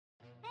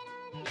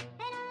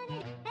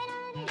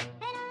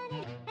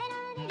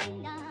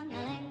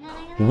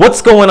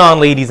What's going on,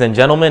 ladies and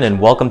gentlemen, and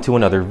welcome to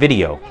another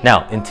video.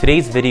 Now, in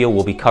today's video,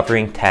 we'll be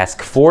covering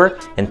Task 4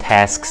 and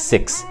Task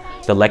 6,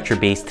 the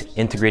lecture-based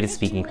integrated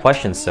speaking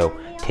questions. So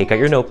take out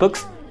your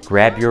notebooks,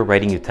 grab your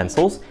writing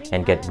utensils,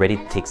 and get ready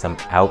to take some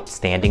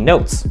outstanding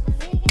notes.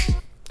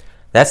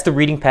 That's the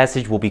reading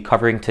passage we'll be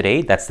covering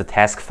today. That's the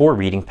Task 4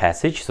 reading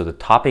passage. So the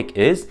topic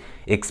is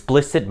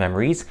explicit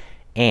memories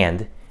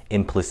and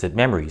implicit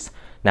memories.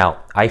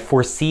 Now, I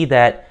foresee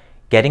that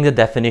getting the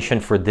definition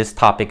for this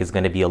topic is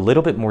going to be a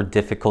little bit more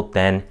difficult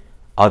than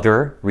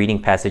other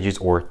reading passages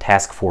or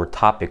Task 4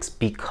 topics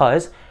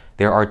because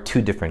there are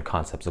two different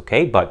concepts,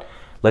 okay? But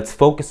let's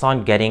focus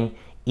on getting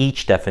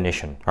each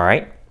definition, all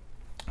right?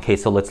 Okay,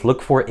 so let's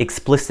look for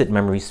explicit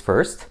memories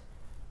first.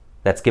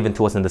 That's given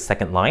to us in the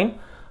second line.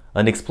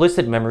 An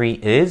explicit memory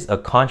is a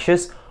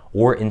conscious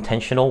or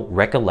intentional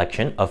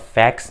recollection of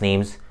facts,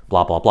 names,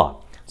 blah, blah, blah.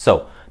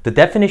 So the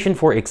definition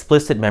for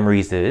explicit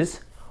memories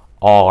is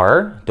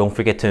don't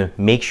forget to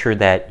make sure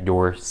that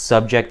your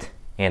subject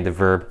and the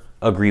verb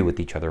agree with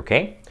each other,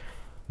 okay?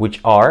 Which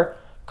are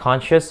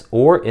conscious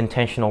or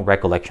intentional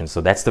recollections.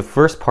 So that's the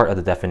first part of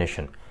the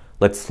definition.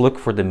 Let's look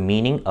for the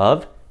meaning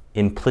of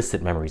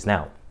implicit memories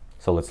now.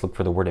 So let's look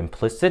for the word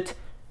implicit.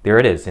 There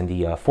it is in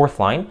the fourth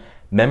line.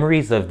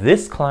 Memories of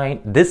this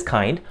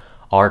kind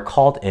are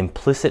called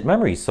implicit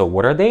memories. So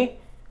what are they?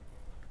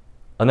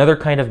 Another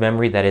kind of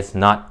memory that is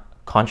not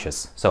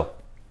conscious. So,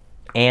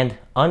 and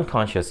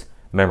unconscious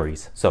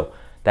memories. So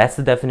that's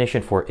the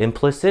definition for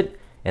implicit,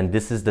 and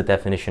this is the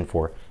definition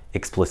for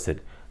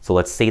explicit. So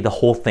let's say the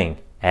whole thing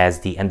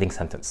as the ending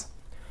sentence.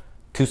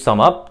 To sum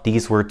up,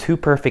 these were two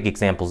perfect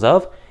examples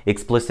of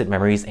explicit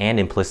memories and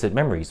implicit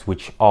memories,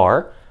 which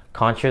are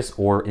conscious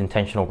or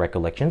intentional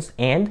recollections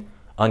and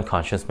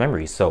unconscious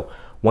memories. So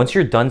once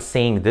you're done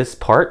saying this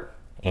part,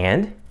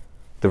 and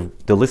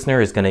the listener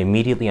is going to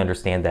immediately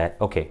understand that,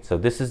 okay, so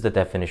this is the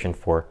definition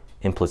for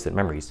implicit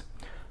memories.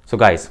 So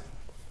guys,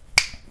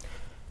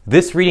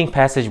 this reading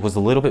passage was a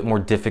little bit more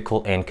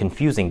difficult and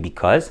confusing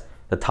because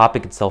the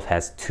topic itself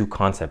has two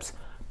concepts.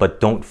 But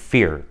don't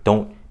fear,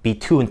 don't be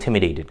too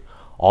intimidated.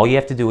 All you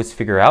have to do is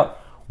figure out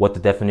what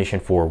the definition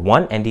for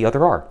one and the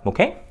other are,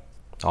 okay?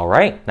 All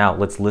right, now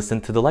let's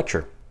listen to the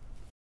lecture.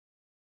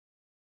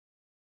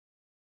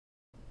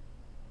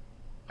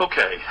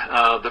 Okay,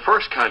 the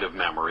first kind of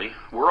memory,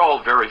 we're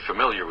all very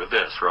familiar with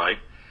this, right?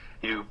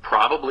 You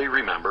probably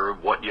remember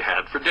what you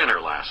had for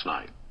dinner last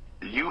night.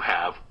 You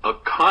have a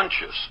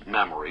conscious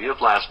memory of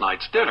last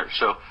night's dinner.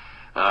 So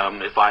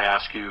if I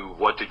ask you,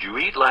 what did you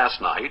eat last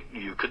night,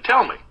 you could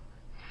tell me.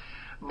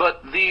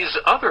 But these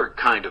other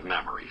kind of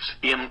memories,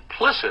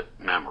 implicit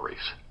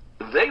memories,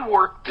 they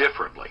work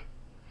differently.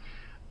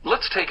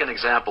 Let's take an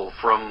example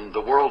from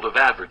the world of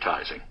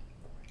advertising.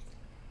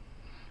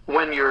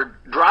 When you're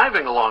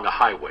driving along a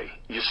highway,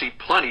 you see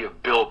plenty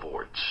of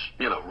billboards,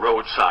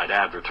 roadside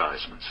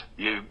advertisements.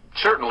 You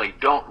certainly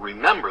don't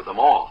remember them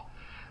all,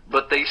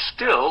 but they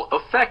still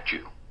affect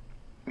you.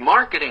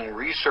 Marketing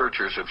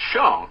researchers have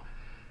shown,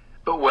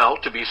 well,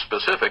 to be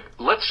specific,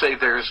 let's say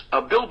there's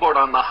a billboard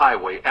on the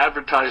highway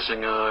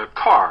advertising a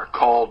car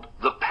called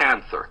the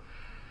Panther.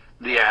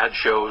 The ad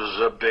shows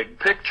a big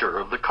picture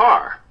of the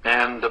car,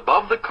 and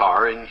above the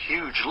car in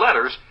huge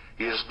letters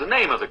is the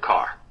name of the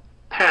car,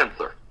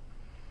 Panther.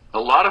 A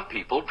lot of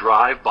people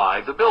drive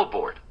by the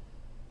billboard.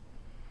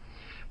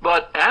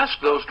 But ask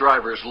those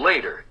drivers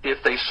later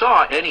if they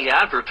saw any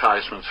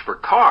advertisements for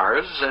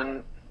cars,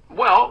 and,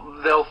 well,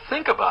 they'll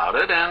think about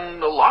it,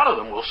 and a lot of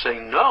them will say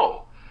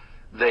no.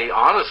 They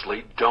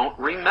honestly don't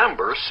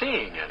remember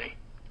seeing any.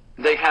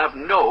 They have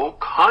no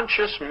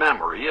conscious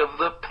memory of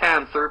the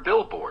Panther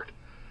billboard.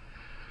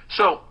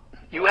 So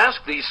you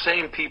ask these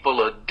same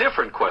people a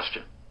different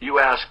question. You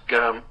ask,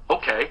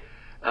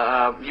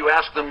 you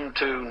ask them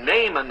to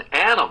name an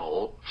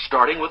animal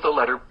starting with the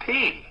letter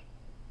P.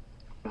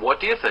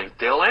 What do you think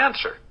they'll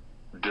answer?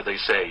 Do they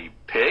say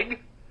pig?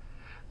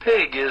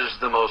 Pig is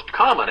the most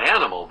common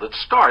animal that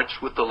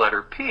starts with the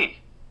letter P.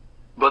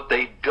 But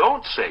they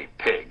don't say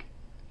pig.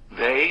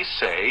 They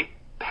say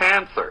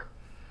panther.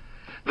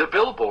 The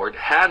billboard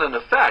had an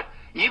effect,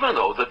 even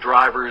though the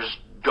drivers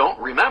don't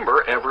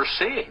remember ever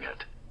seeing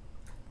it.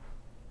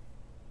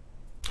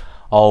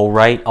 All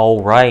right.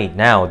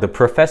 Now, the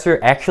professor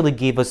actually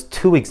gave us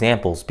two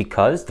examples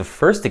because the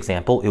first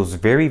example, it was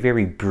very,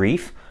 very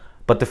brief.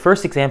 But the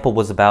first example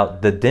was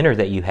about the dinner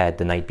that you had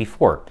the night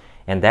before.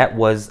 And that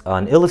was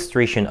an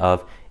illustration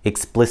of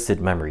explicit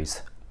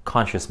memories,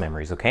 conscious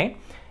memories, okay?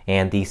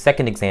 And the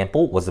second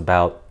example was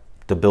about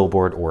the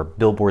billboard or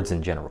billboards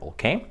in general,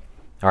 okay?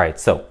 All right,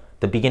 so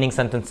the beginning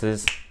sentence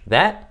is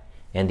that,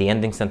 and the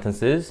ending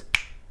sentence is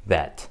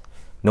that.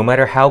 No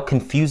matter how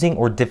confusing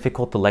or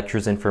difficult the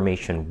lecture's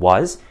information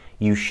was,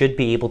 you should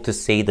be able to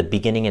say the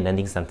beginning and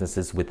ending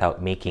sentences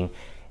without making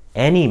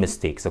any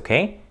mistakes,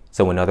 okay?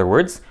 So in other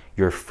words,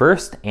 your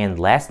first and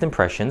last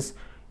impressions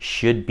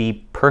should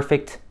be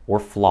perfect or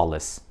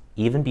flawless,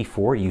 even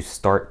before you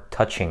start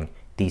touching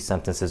these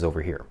sentences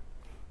over here.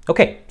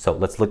 Okay, so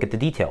let's look at the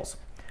details.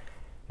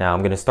 Now I'm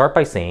going to start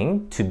by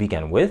saying, to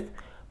begin with,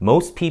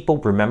 most people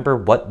remember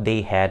what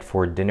they had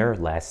for dinner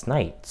last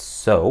night.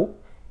 So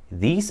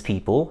these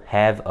people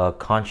have a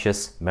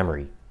conscious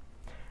memory.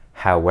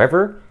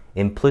 However,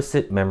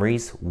 implicit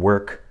memories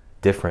work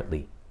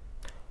differently.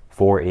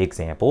 For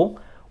example,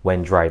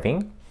 when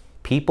driving,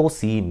 people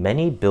see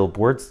many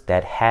billboards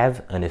that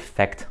have an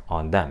effect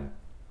on them.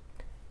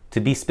 To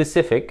be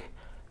specific,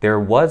 there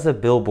was a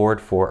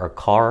billboard for a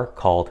car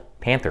called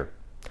Panther,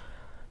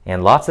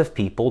 and lots of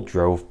people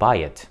drove by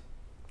it.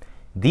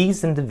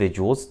 These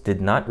individuals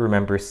did not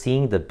remember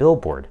seeing the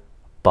billboard,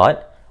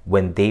 but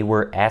when they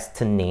were asked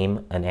to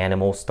name an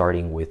animal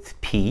starting with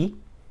P,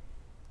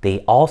 they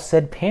all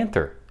said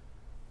panther,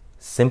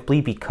 simply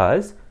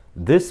because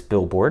this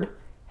billboard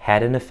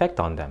had an effect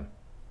on them.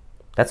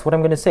 That's what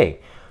I'm going to say.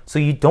 So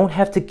you don't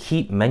have to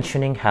keep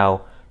mentioning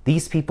how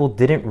these people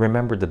didn't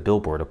remember the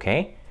billboard,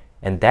 okay?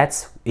 And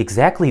that's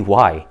exactly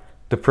why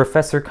the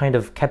professor kind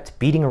of kept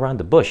beating around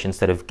the bush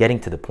instead of getting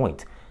to the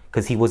point,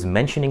 because he was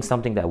mentioning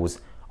something that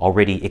was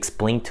already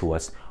explained to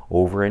us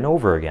over and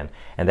over again.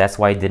 And that's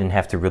why I didn't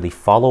have to really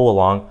follow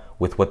along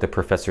with what the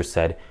professor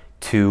said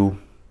too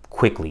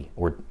quickly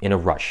or in a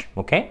rush,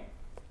 okay?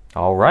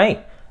 All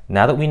right,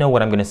 now that we know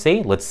what I'm going to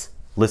say, let's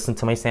listen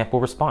to my sample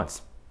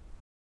response.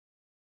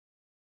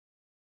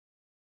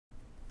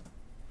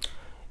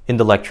 In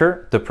the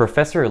lecture, the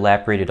professor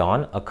elaborated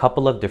on a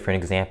couple of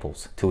different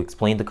examples to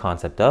explain the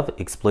concept of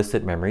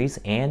explicit memories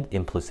and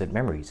implicit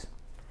memories.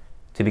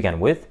 To begin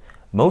with,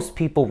 most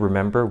people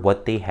remember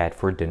what they had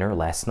for dinner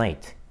last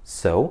night,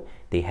 so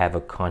they have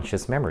a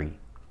conscious memory.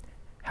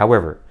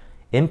 However,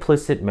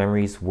 implicit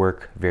memories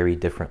work very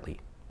differently.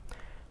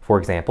 For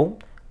example,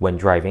 when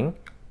driving,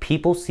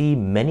 people see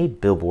many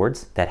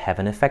billboards that have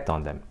an effect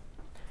on them.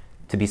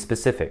 To be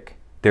specific,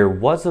 there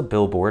was a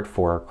billboard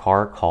for a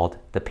car called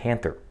the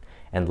Panther,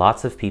 and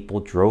lots of people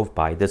drove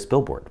by this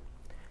billboard.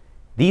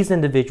 These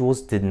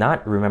individuals did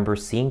not remember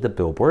seeing the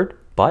billboard,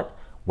 but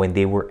when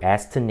they were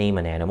asked to name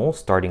an animal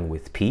starting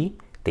with P,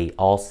 they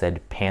all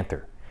said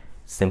panther,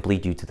 simply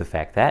due to the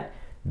fact that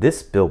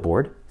this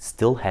billboard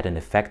still had an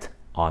effect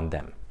on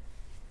them.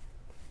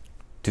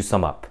 To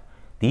sum up,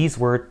 these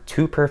were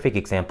two perfect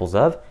examples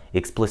of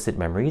explicit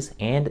memories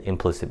and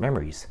implicit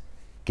memories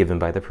given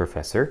by the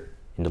professor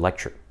in the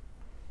lecture.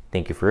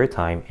 Thank you for your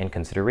time and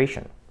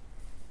consideration.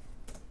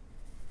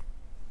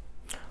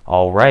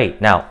 All right,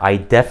 now I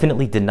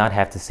definitely did not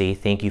have to say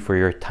thank you for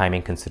your time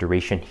and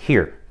consideration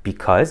here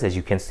because, as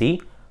you can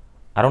see,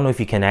 I don't know if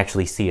you can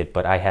actually see it,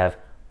 but I have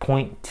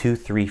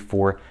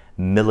 0.234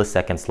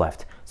 milliseconds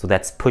left. So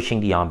that's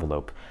pushing the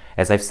envelope.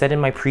 As I've said in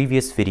my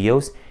previous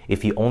videos,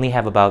 if you only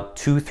have about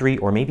 2, 3,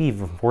 or maybe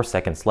even 4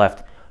 seconds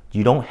left,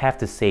 you don't have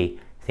to say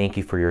thank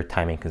you for your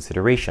time and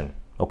consideration,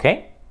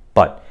 okay?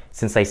 But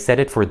since I said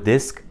it for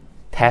this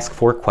task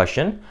 4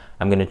 question,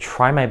 I'm going to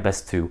try my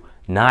best to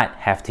not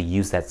have to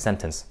use that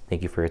sentence,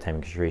 thank you for your time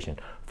and consideration,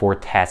 for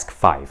task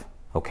 5,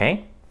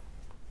 okay?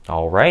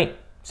 All right,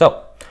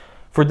 so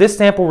for this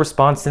sample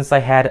response, since I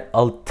had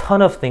a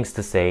ton of things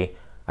to say,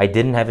 I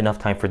didn't have enough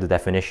time for the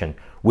definition,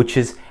 which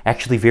is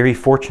actually very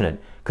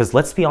fortunate, because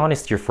let's be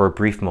honest here for a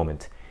brief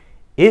moment.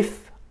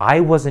 If I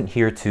wasn't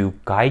here to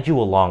guide you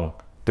along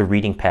the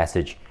reading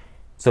passage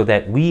so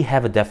that we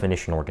have a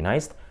definition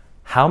organized,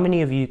 how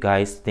many of you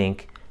guys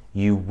think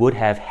you would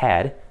have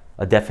had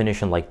a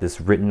definition like this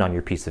written on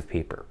your piece of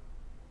paper?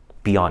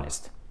 Be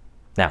honest.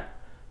 Now,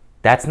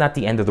 that's not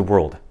the end of the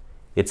world.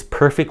 It's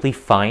perfectly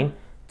fine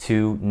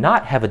to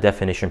not have a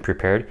definition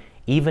prepared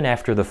even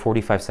after the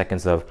 45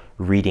 seconds of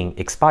reading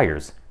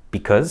expires,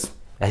 because,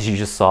 as you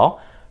just saw,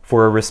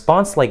 for a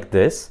response like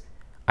this,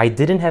 I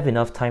didn't have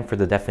enough time for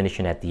the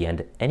definition at the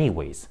end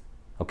anyways,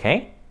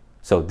 okay?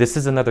 So this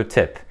is another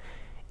tip.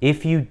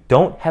 If you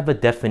don't have a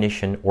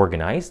definition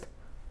organized,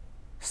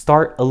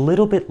 start a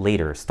little bit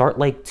later. Start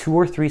like 2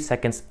 or 3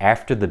 seconds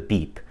after the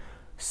beep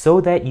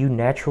so that you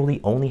naturally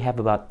only have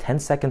about 10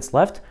 seconds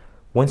left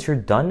once you're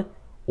done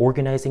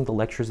organizing the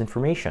lecture's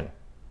information.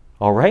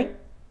 All right?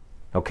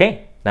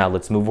 Okay, now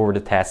let's move over to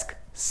task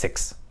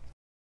 6.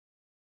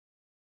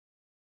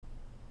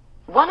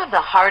 One of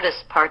the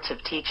hardest parts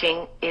of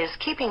teaching is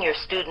keeping your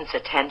students'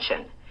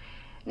 attention.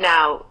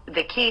 Now,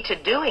 the key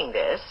to doing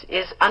this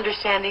is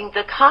understanding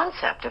the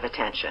concept of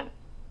attention.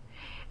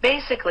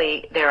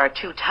 Basically, there are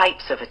 2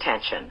 types of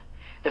attention.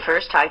 The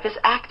first type is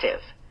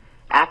active.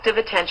 Active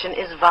attention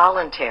is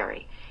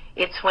voluntary.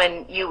 It's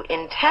when you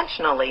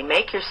intentionally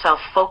make yourself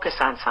focus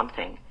on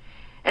something.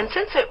 And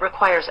since it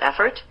requires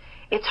effort,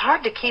 it's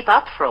hard to keep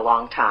up for a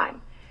long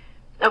time.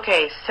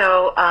 Okay,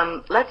 so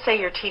let's say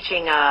you're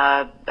teaching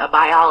a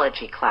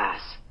biology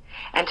class,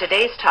 and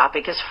today's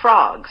topic is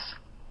frogs.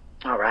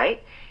 All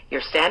right,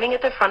 you're standing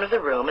at the front of the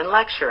room and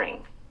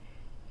lecturing.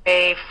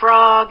 A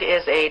frog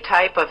is a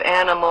type of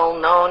animal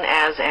known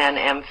as an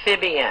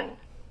amphibian.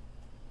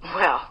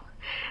 Well,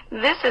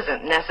 this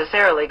isn't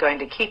necessarily going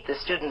to keep the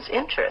students'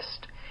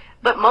 interest,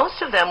 but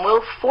most of them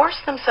will force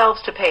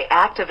themselves to pay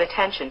active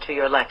attention to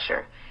your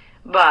lecture.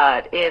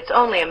 But it's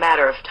only a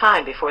matter of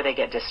time before they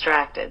get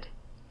distracted.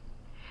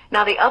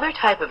 Now, the other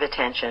type of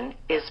attention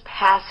is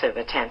passive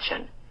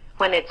attention,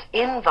 when it's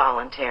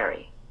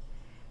involuntary.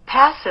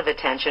 Passive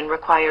attention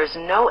requires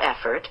no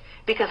effort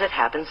because it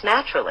happens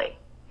naturally.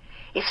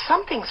 If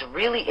something's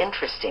really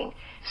interesting,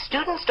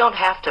 students don't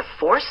have to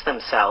force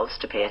themselves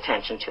to pay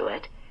attention to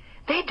it.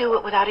 They do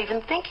it without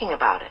even thinking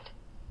about it.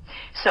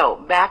 So,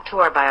 back to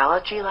our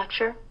biology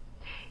lecture.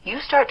 You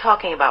start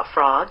talking about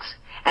frogs,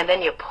 and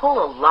then you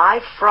pull a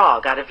live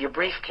frog out of your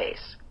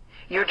briefcase.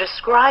 You're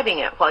describing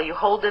it while you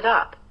hold it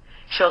up.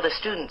 Show the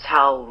students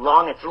how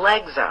long its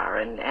legs are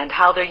and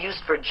how they're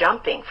used for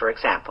jumping, for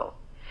example.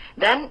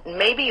 Then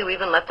maybe you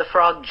even let the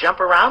frog jump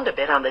around a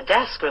bit on the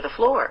desk or the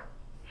floor.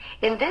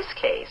 In this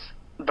case,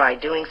 by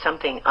doing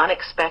something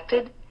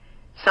unexpected,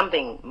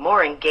 something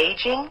more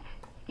engaging,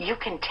 you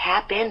can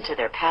tap into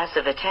their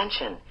passive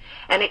attention,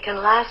 and it can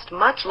last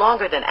much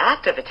longer than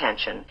active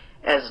attention.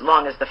 As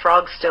long as the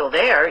frog's still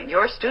there,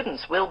 your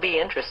students will be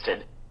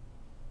interested.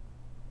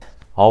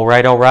 All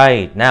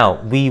right.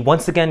 Now, we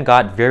once again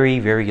got very,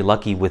 very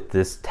lucky with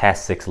this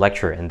Task 6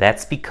 lecture, and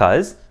that's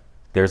because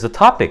there's a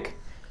topic.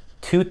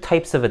 2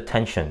 types of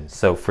attention.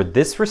 So for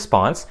this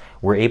response,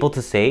 we're able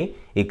to say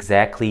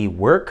exactly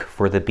work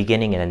for the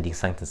beginning and ending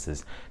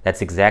sentences.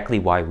 That's exactly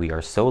why we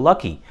are so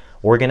lucky.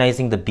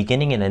 Organizing the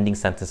beginning and ending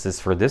sentences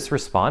for this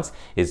response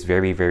is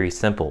very, very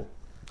simple.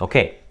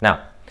 Okay,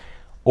 now,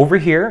 over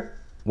here,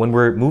 when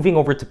we're moving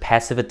over to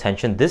passive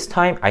attention, this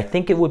time I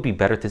think it would be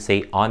better to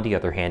say on the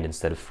other hand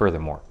instead of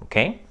furthermore,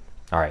 okay?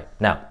 All right,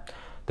 now,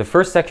 the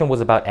first section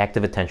was about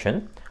active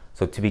attention.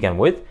 So to begin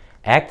with,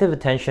 active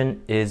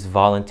attention is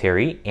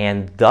voluntary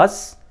and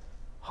thus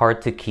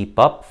hard to keep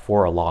up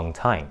for a long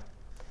time.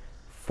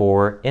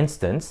 For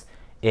instance,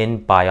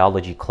 in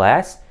biology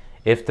class,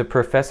 if the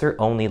professor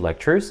only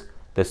lectures,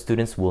 the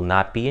students will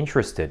not be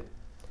interested.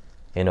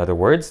 In other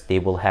words, they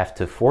will have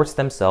to force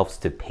themselves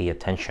to pay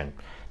attention.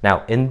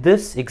 Now, in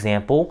this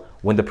example,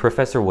 when the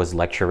professor was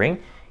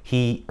lecturing,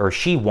 he or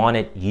she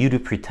wanted you to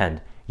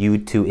pretend, you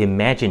to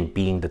imagine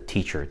being the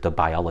teacher, the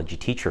biology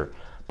teacher.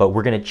 But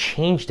we're going to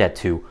change that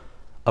to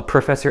a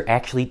professor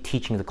actually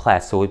teaching the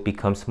class, so it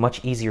becomes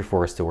much easier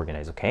for us to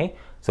organize, okay?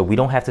 So we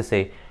don't have to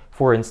say,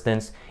 for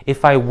instance,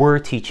 if I were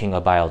teaching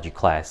a biology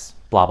class,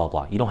 blah, blah,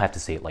 blah. You don't have to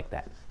say it like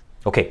that.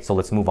 Okay, so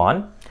let's move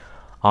on.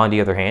 On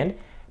the other hand,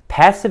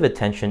 passive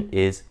attention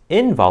is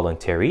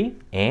involuntary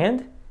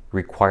and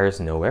requires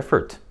no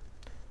effort.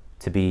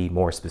 To be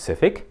more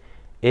specific,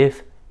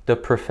 if the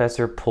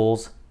professor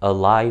pulls a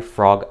live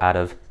frog out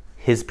of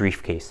his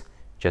briefcase,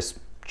 just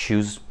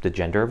choose the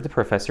gender of the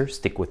professor,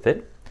 stick with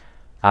it,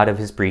 out of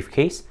his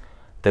briefcase,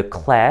 the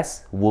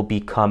class will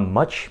become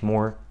much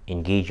more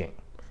engaging.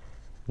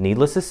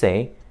 Needless to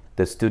say,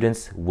 the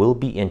students will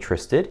be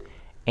interested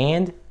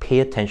and pay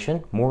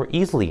attention more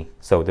easily.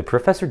 So the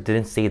professor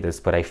didn't say this,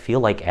 but I feel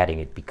like adding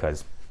it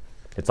because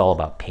it's all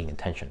about paying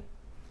attention.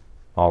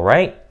 All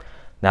right,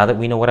 now that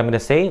we know what I'm going to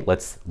say,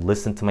 let's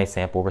listen to my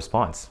sample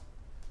response.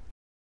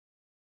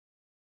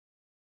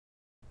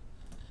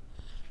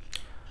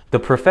 The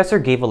professor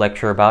gave a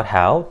lecture about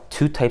how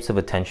 2 types of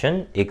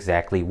attention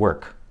exactly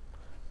work.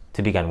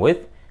 To begin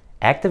with,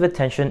 active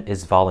attention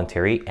is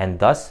voluntary and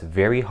thus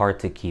very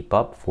hard to keep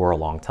up for a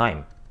long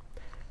time.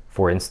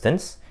 For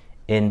instance,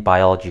 in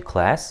biology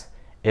class,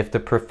 if the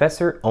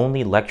professor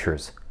only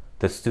lectures,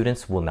 the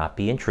students will not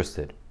be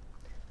interested.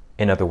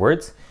 In other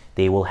words,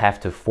 they will have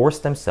to force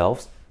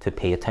themselves to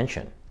pay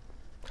attention.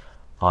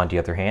 On the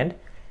other hand,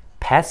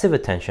 passive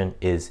attention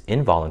is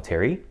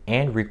involuntary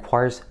and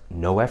requires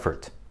no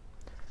effort.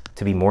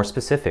 To be more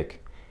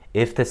specific,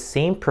 if the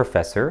same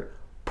professor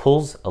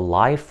pulls a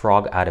live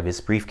frog out of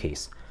his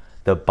briefcase,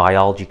 the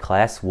biology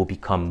class will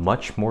become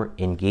much more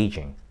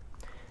engaging.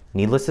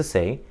 Needless to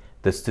say,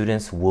 the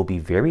students will be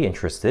very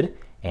interested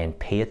and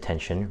pay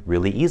attention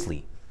really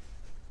easily.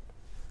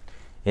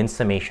 In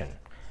summation,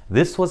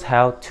 this was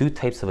how 2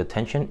 types of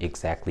attention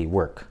exactly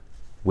work,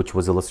 which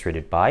was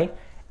illustrated by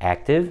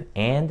active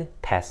and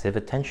passive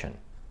attention.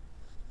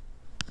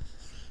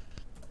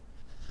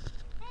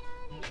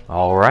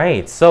 All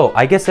right, so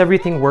I guess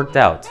everything worked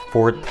out.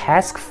 For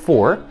task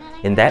 4,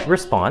 in that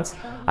response,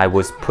 I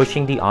was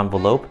pushing the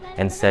envelope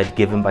and said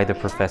given by the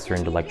professor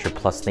in the lecture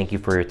plus thank you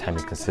for your time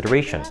and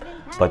consideration.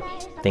 But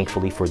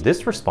thankfully for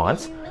this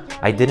response,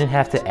 I didn't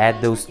have to add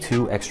those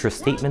 2 extra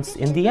statements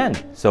in the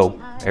end.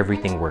 So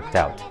everything worked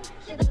out.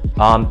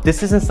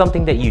 This isn't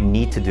something that you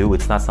need to do.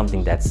 It's not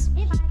something that's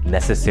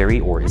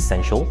necessary or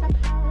essential,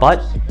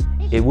 but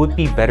it would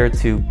be better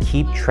to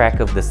keep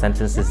track of the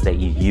sentences that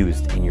you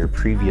used in your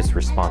previous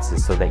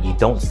responses so that you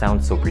don't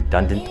sound so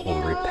redundant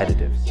or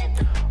repetitive.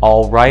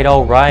 All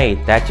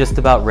right, that just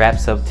about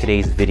wraps up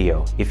today's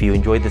video. If you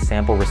enjoyed the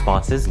sample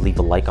responses, leave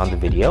a like on the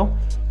video,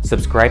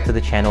 subscribe to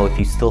the channel if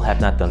you still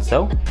have not done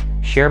so,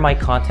 share my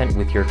content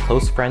with your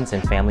close friends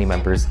and family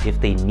members if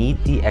they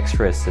need the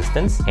extra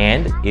assistance,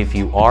 and if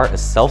you are a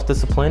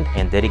self-disciplined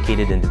and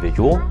dedicated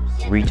individual,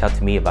 reach out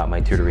to me about my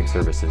tutoring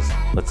services.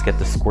 Let's get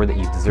the score that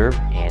you deserve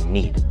and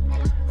need.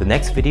 The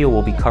next video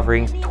will be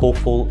covering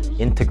TOEFL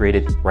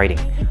integrated writing.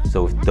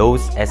 So if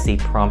those essay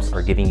prompts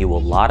are giving you a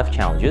lot of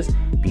challenges,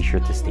 be sure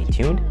to stay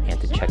tuned and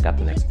to check out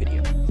the next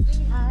video.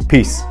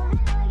 Peace.